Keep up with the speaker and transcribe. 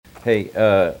Hey,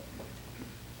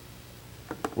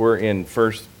 we're in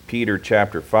 1 Peter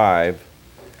chapter 5,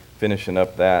 finishing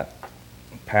up that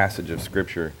passage of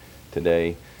Scripture today.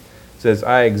 It says,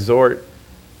 I exhort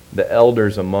the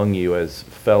elders among you as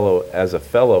a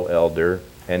fellow elder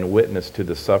and witness to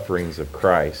the sufferings of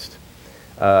Christ.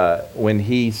 When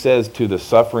he says to the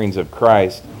sufferings of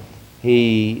Christ,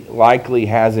 he likely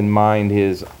has in mind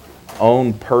his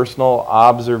own personal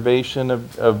observation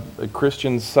of a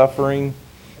Christian's suffering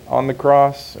on the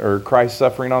cross, or Christ's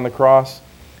suffering on the cross,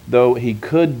 though he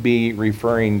could be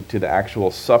referring to the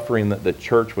actual suffering that the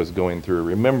church was going through.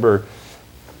 Remember,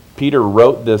 Peter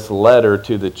wrote this letter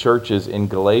to the churches in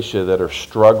Galatia that are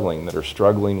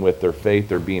struggling with their faith.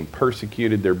 They're being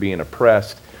persecuted, they're being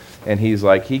oppressed, and he's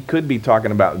like, he could be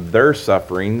talking about their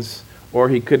sufferings, or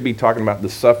he could be talking about the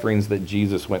sufferings that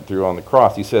Jesus went through on the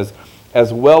cross. He says,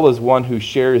 as well as one who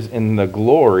shares in the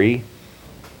glory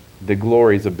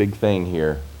is a big thing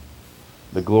here.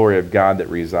 The glory of God that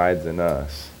resides in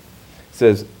us. It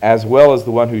says, as well as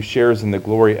the one who shares in the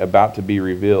glory about to be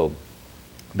revealed.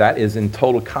 That is in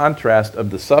total contrast of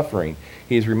the suffering.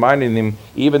 He's reminding them,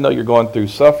 even though you're going through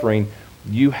suffering,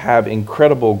 you have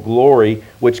incredible glory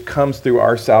which comes through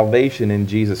our salvation in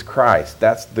Jesus Christ.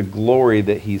 That's the glory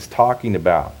that he's talking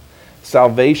about.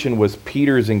 Salvation was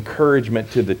Peter's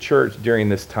encouragement to the church during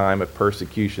this time of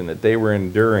persecution that they were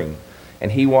enduring.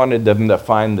 And he wanted them to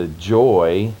find the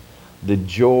joy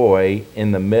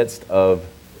in the midst of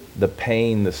the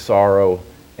pain, the sorrow,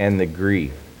 and the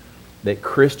grief. That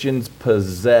Christians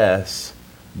possess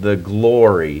the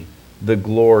glory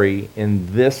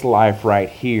in this life right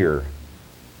here.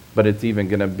 But it's even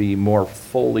going to be more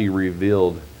fully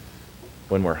revealed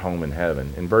when we're home in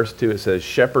heaven. In verse 2 it says,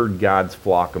 shepherd God's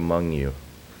flock among you,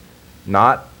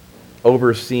 not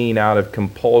overseen out of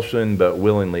compulsion, but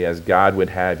willingly, as God would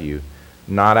have you,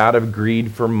 not out of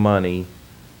greed for money,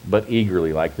 but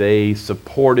eagerly. Like they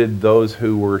supported those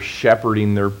who were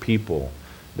shepherding their people.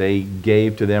 They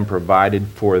gave to them, provided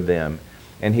for them.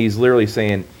 And he's literally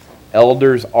saying,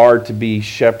 elders are to be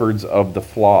shepherds of the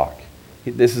flock.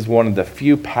 This is one of the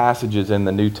few passages in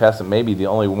the New Testament, maybe the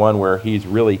only one where he's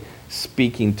really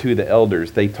speaking to the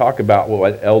elders. They talk about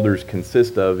what elders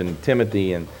consist of in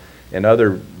Timothy and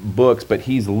other books, but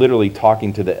he's literally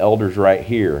talking to the elders right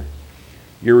here.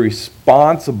 You're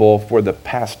responsible for the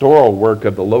pastoral work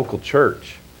of the local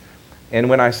church. And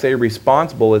when I say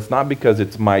responsible, it's not because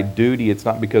it's my duty, it's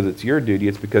not because it's your duty,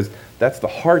 it's because that's the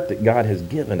heart that God has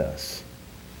given us.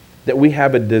 That we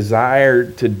have a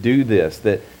desire to do this,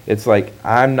 that it's like,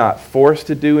 I'm not forced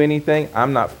to do anything,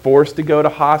 I'm not forced to go to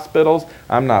hospitals,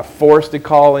 I'm not forced to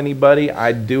call anybody,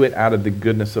 I do it out of the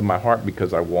goodness of my heart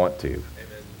because I want to. Amen.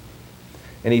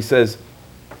 And he says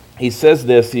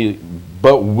this,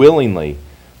 but willingly.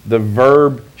 The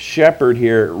verb shepherd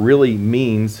here really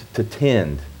means to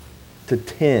tend. To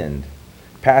tend.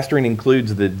 Pastoring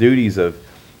includes the duties of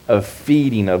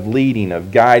feeding, of leading,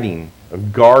 of guiding,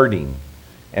 of guarding,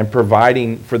 and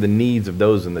providing for the needs of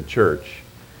those in the church.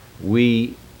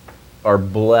 We are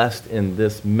blessed in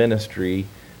this ministry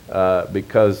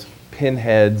because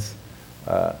Pinheads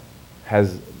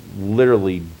has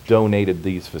literally donated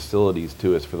these facilities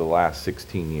to us for the last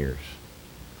 16 years.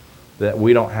 That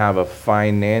we don't have a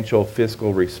financial,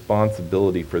 fiscal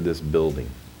responsibility for this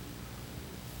building.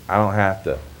 I don't have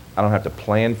to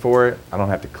plan for it. I don't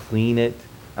have to clean it.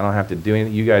 I don't have to do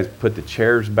anything. You guys put the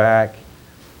chairs back.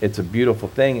 It's a beautiful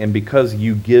thing. And because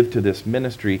you give to this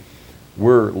ministry,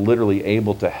 we're literally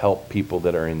able to help people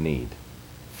that are in need.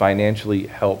 Financially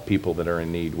help people that are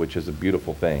in need, which is a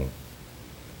beautiful thing.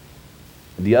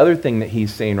 The other thing that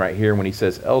he's saying right here when he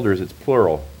says elders, it's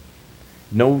plural.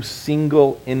 No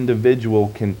single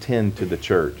individual can tend to the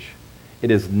church.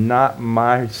 It is not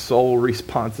my sole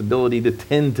responsibility to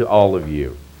tend to all of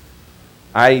you.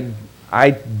 I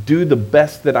do the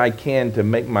best that I can to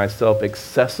make myself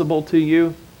accessible to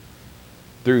you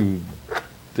through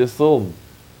this little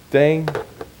thing,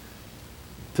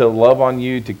 to love on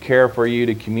you, to care for you,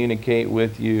 to communicate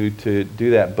with you, to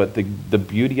do that. But the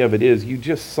beauty of it is you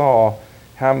just saw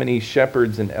how many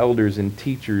shepherds and elders and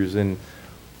teachers and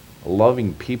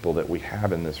loving people that we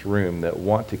have in this room that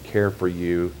want to care for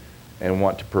you and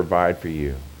want to provide for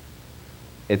you.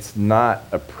 It's not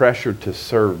a pressure to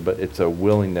serve, but it's a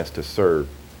willingness to serve.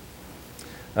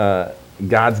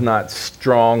 God's not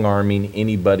strong-arming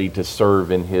anybody to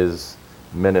serve in his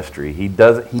ministry. He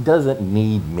doesn't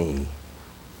need me.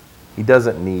 He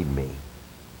doesn't need me.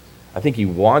 I think he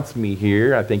wants me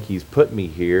here. I think he's put me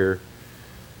here.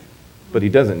 But he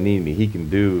doesn't need me. He can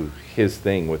do his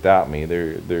thing without me.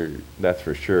 That's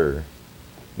for sure.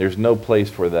 There's no place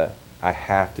for that I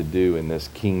have to do in this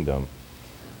kingdom.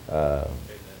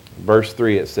 Verse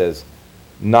 3, it says,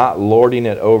 not lording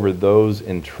it over those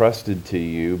entrusted to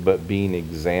you, but being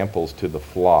examples to the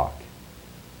flock.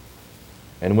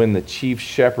 And when the chief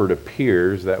shepherd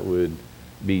appears, that would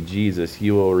be Jesus,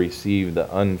 you will receive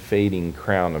the unfading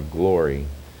crown of glory.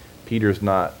 Peter's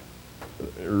not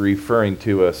referring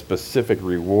to a specific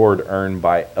reward earned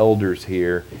by elders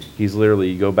here. He's literally,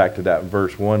 you go back to that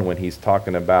verse 1 when he's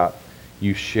talking about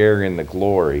you share in the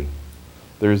glory.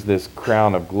 There's this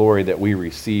crown of glory that we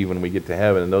receive when we get to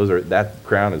heaven, and that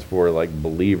crown is for like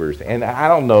believers. And I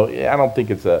don't think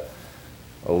it's a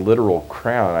literal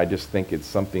crown. I just think it's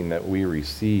something that we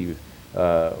receive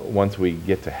once we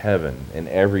get to heaven, and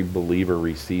every believer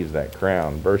receives that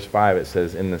crown. Verse 5, it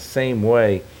says, in the same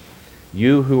way,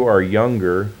 you who are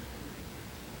younger,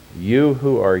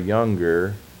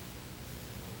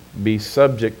 be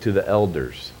subject to the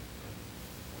elders.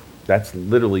 That's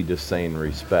literally just saying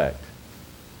respect.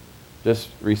 Just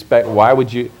respect. Why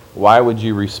would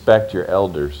you respect your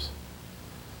elders?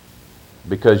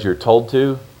 Because you're told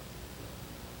to?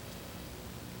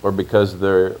 Or because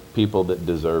they're people that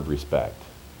deserve respect?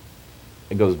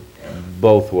 It goes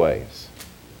both ways.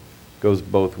 It goes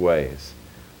both ways.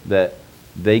 That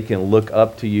they can look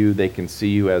up to you, they can see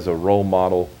you as a role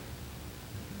model.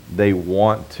 They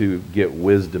want to get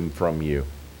wisdom from you.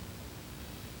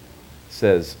 It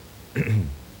says,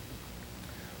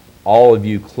 all of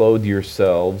you clothe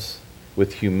yourselves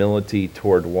with humility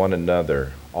toward one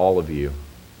another. All of you.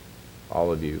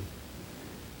 All of you.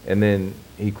 And then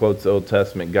he quotes the Old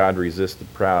Testament, God resists the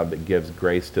proud but gives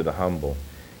grace to the humble.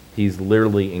 He's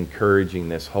literally encouraging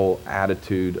this whole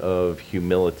attitude of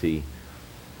humility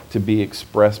to be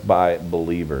expressed by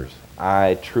believers.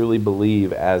 I truly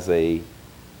believe as a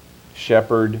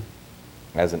shepherd,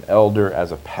 as an elder,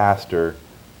 as a pastor,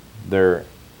 the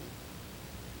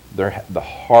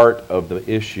heart of the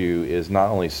issue is not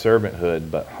only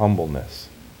servanthood, but humbleness.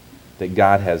 That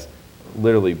God has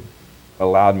literally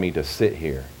allowed me to sit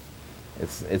here.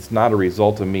 It's not a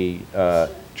result of me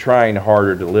trying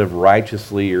harder to live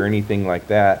righteously or anything like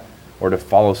that, or to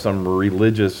follow some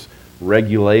religious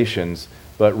regulations,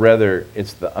 but rather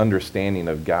it's the understanding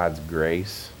of God's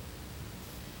grace.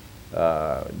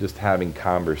 Just having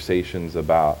conversations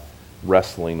about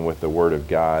wrestling with the Word of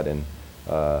God, and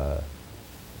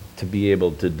to be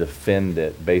able to defend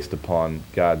it based upon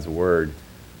God's Word.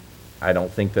 I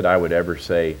don't think that I would ever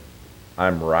say,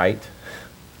 I'm right,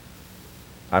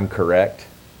 I'm correct.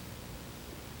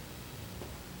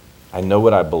 I know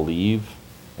what I believe,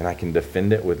 and I can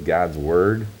defend it with God's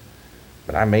Word,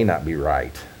 but I may not be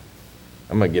right.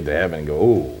 I'm going to get to heaven and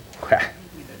go, oh.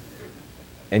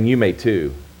 And you may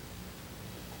too.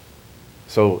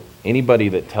 So anybody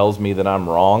that tells me that I'm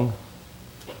wrong,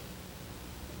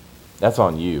 that's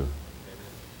on you.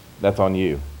 That's on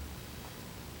you.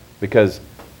 Because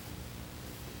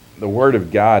the Word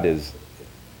of God is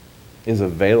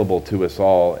available to us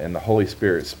all, and the Holy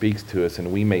Spirit speaks to us,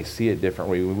 and we may see it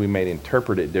differently, we may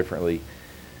interpret it differently.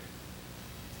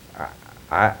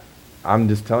 I'm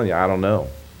just telling you, I don't know.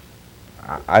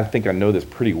 I think I know this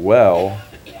pretty well.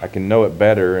 I can know it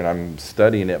better, and I'm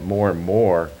studying it more and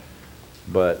more.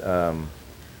 But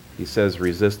he says,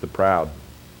 resist the proud.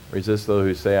 Resist those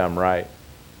who say I'm right.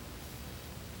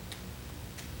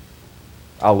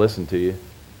 I'll listen to you.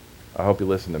 I hope you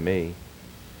listen to me.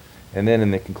 And then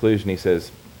in the conclusion he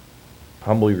says,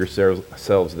 humble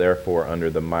yourselves therefore under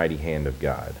the mighty hand of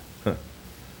God. It's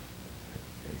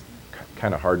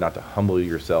kind of hard not to humble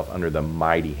yourself under the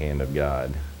mighty hand of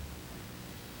God,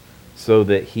 so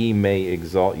that he may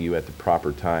exalt you at the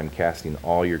proper time, casting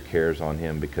all your cares on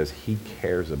him, because he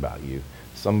cares about you.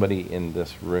 Somebody in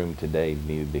this room today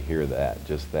needed to hear that,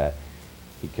 just that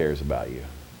he cares about you.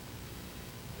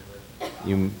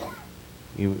 You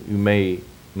may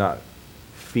not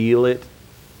feel it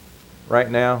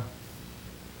right now,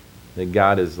 that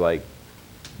God is like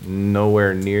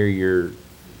nowhere near your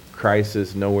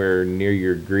crisis, nowhere near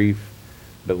your grief.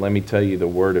 But let me tell you, the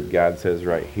Word of God says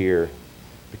right here,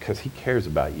 because he cares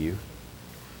about you.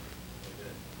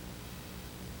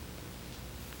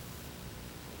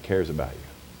 He cares about you.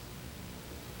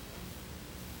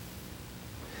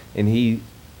 And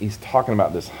he's talking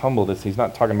about this humbleness. He's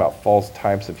not talking about false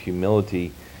types of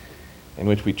humility in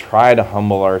which we try to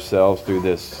humble ourselves through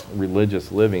this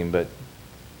religious living, but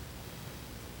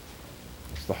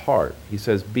it's the heart. He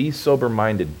says, be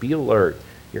sober-minded, be alert.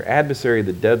 Your adversary,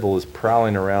 the devil, is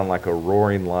prowling around like a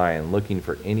roaring lion, looking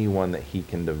for anyone that he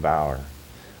can devour.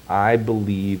 I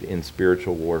believe in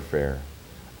spiritual warfare.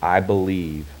 I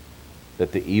believe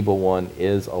that the evil one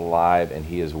is alive and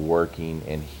he is working,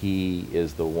 and he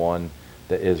is the one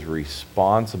that is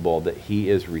responsible,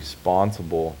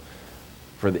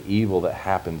 for the evil that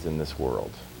happens in this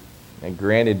world. And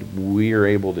granted, we are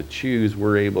able to choose,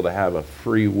 we're able to have a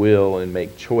free will and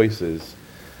make choices,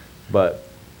 but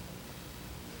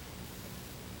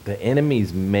the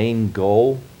enemy's main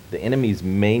goal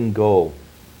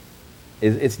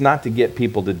is it's not to get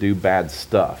people to do bad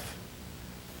stuff.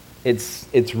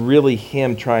 It's really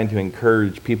him trying to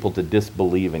encourage people to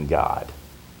disbelieve in God.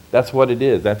 That's what it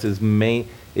is. That's his main.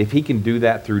 If he can do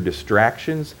that through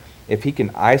distractions, if he can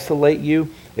isolate you,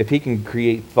 if he can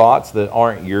create thoughts that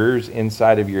aren't yours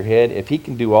inside of your head, if he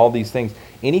can do all these things,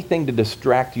 anything to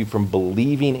distract you from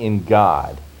believing in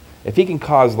God, if he can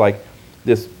cause like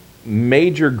this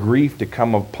major grief to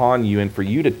come upon you and for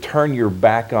you to turn your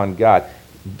back on God,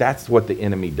 that's what the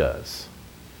enemy does.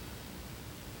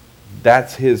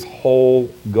 That's his whole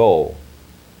goal.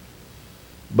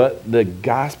 But the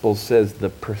gospel says the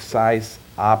precise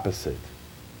opposite.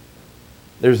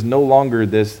 There's no longer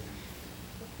this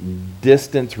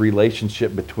distant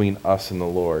relationship between us and the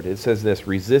Lord. It says this: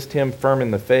 resist him firm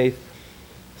in the faith.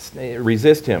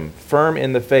 Resist him firm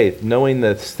in the faith, knowing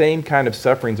the same kind of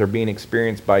sufferings are being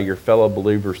experienced by your fellow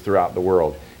believers throughout the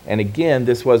world. And again,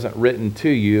 this wasn't written to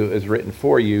you, it's written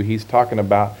for you. He's talking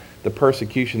about the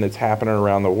persecution that's happening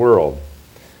around the world.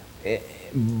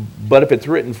 But if it's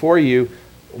written for you,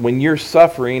 when you're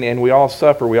suffering, and we all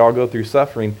suffer, we all go through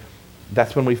suffering,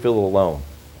 that's when we feel alone.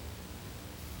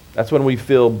 That's when we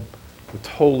feel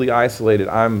totally isolated.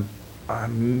 I'm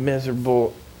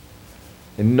miserable,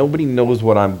 and nobody knows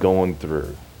what I'm going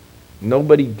through.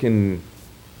 Nobody can.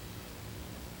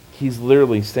 He's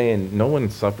literally saying no one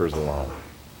suffers alone.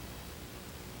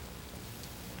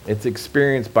 It's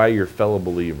experienced by your fellow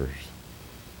believers.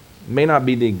 It may not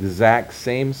be the exact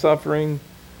same suffering,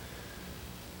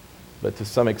 but to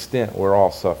some extent we're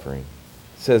all suffering.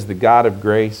 It says the God of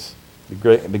grace,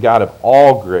 the God of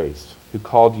all grace, who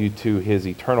called you to his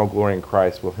eternal glory in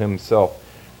Christ, will himself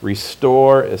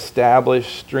restore,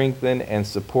 establish, strengthen, and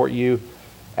support you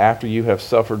after you have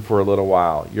suffered for a little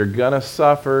while. You're going to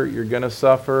suffer. You're going to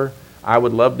suffer. I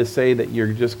would love to say that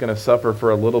you're just going to suffer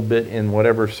for a little bit in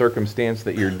whatever circumstance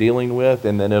that you're dealing with,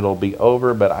 and then it'll be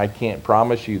over, but I can't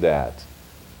promise you that.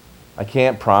 I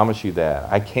can't promise you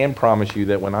that. I can promise you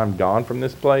that when I'm gone from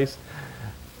this place,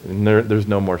 there's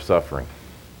no more suffering.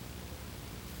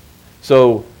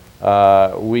 So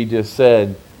we just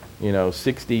said,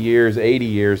 60 years, 80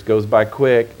 years goes by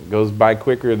quick, goes by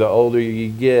quicker the older you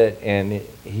get, and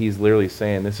he's literally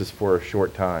saying this is for a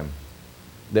short time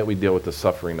that we deal with the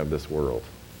suffering of this world.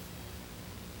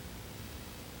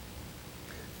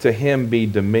 To him be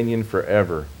dominion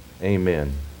forever.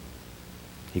 Amen.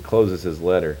 He closes his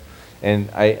letter. And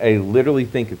I literally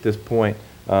think at this point,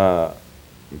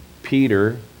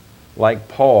 Peter, like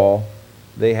Paul,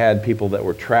 they had people that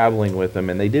were traveling with them,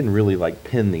 and they didn't really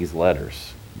pen these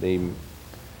letters. They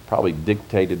probably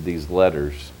dictated these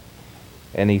letters.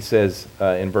 And he says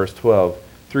in verse 12,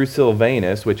 through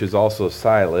Silvanus, which is also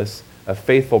Silas, a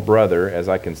faithful brother, as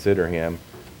I consider him,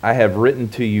 I have written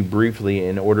to you briefly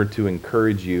in order to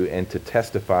encourage you and to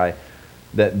testify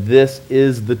that this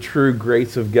is the true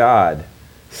grace of God.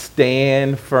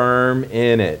 Stand firm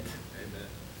in it. Amen.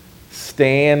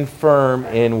 Stand firm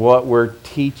in what we're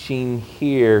teaching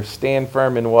here. Stand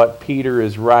firm in what Peter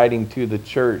is writing to the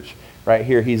church. Right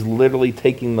here, he's literally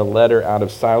taking the letter out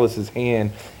of Silas's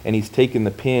hand, and he's taking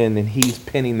the pen, and he's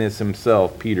penning this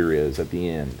himself, Peter is, at the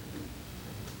end.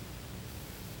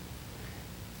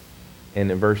 And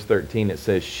in verse 13 it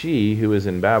says, she who is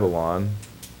in Babylon,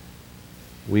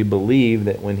 we believe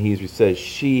that when he says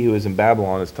she who is in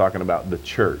Babylon is talking about the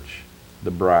church,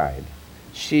 the bride.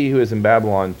 She who is in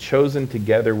Babylon, chosen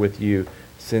together with you,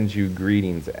 sends you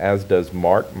greetings, as does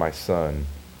Mark, my son.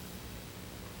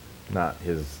 Not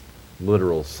his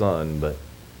literal son, but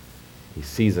he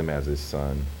sees him as his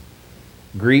son.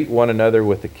 Greet one another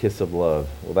with a kiss of love.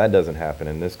 Well, that doesn't happen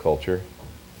in this culture,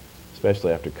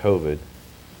 especially after COVID.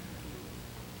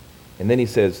 And then he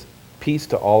says, peace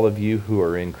to all of you who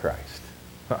are in Christ.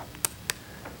 Huh.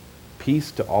 Peace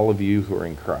to all of you who are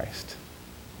in Christ.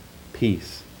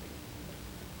 Peace.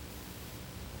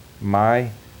 My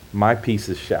peace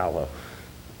is shallow.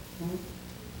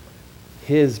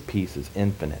 His peace is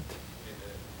infinite.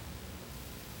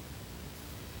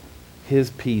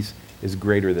 His peace is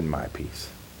greater than my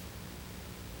peace.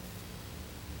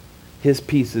 His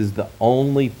peace is the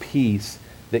only peace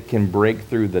that can break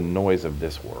through the noise of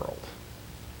this world.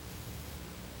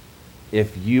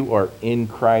 If you are in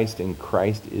Christ and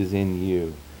Christ is in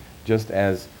you, just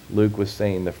as Luke was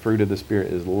saying, the fruit of the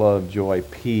Spirit is love, joy,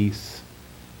 peace.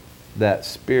 That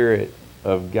Spirit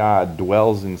of God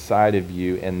dwells inside of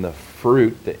you, and the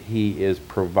fruit that he is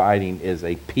providing is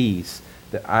a peace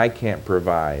that I can't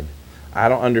provide. I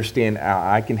don't understand how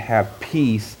I can have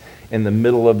peace in the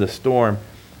middle of the storm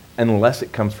unless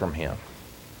it comes from him.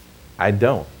 I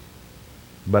don't,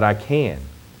 but I can.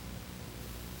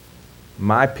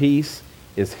 My peace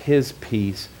is his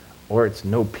peace, or it's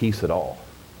no peace at all.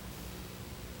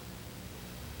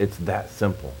 It's that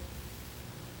simple.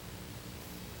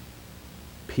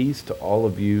 Peace to all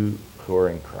of you who are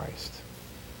in Christ.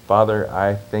 Father,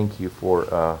 I thank you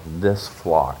for this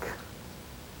flock.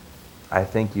 I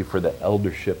thank you for the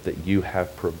eldership that you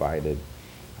have provided.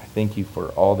 I thank you for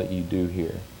all that you do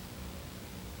here.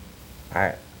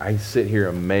 I sit here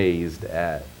amazed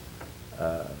at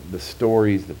the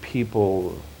stories, the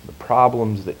people, the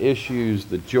problems, the issues,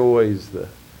 the joys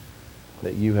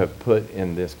that you have put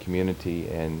in this community,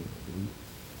 and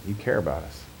you care about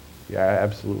us. You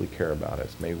absolutely care about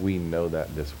us. May we know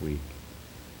that this week.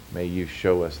 May you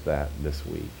show us that this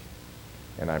week.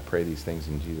 And I pray these things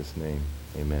in Jesus' name.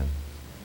 Amen.